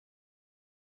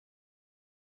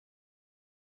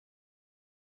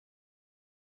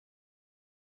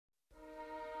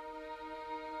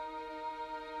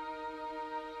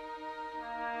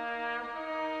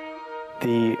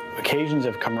The occasions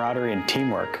of camaraderie and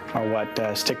teamwork are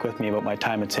what stick with me about my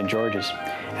time at St. George's.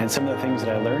 And some of the things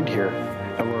that I learned here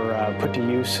were put to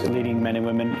use leading men and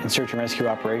women in search and rescue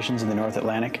operations in the North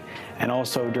Atlantic, and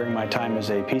also during my time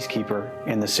as a peacekeeper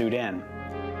in the Sudan.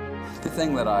 The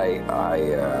thing that I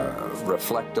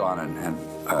reflect on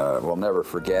and will never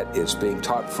forget is being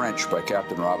taught French by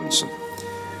Captain Robinson.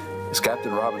 As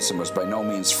Captain Robinson was by no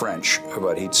means French,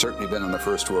 but he'd certainly been in the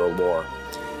First World War.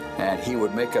 And he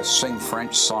would make us sing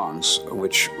French songs,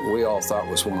 which we all thought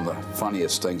was one of the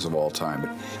funniest things of all time.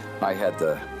 But I had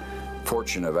the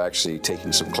fortune of actually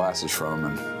taking some classes from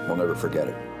him, and we'll never forget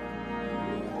it.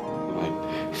 When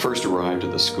I first arrived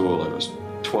at the school, I was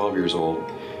 12 years old,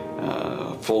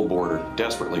 full boarder,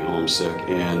 desperately homesick,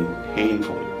 and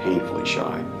painfully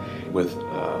shy. With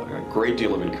a great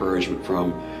deal of encouragement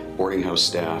from boarding house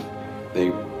staff,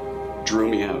 they drew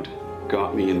me out,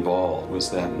 got me involved. It was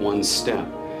that one step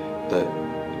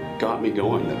that got me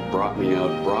going, that brought me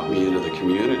out, brought me into the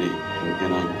community,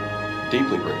 and I'm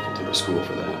deeply grateful to the school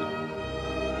for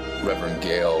that. Reverend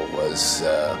Gale was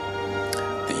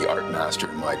the art master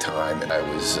in my time, and I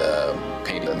was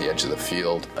painting on the edge of the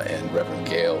field, and Reverend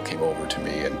Gale came over to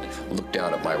me and looked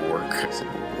down at my work. I said,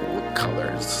 "What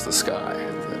color is the sky?"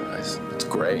 And I said, "It's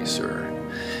gray, sir."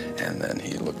 And then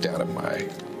he looked down at my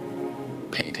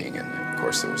painting, and of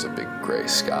course there was a big gray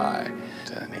sky.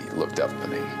 And he looked up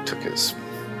and he took his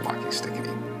walking stick and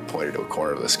he pointed to a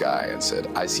corner of the sky and said,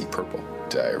 "I see purple."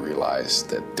 I realized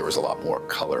that there was a lot more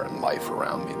color and life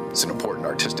around me. It's an important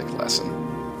artistic lesson,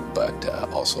 but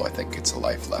also I think it's a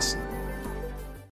life lesson.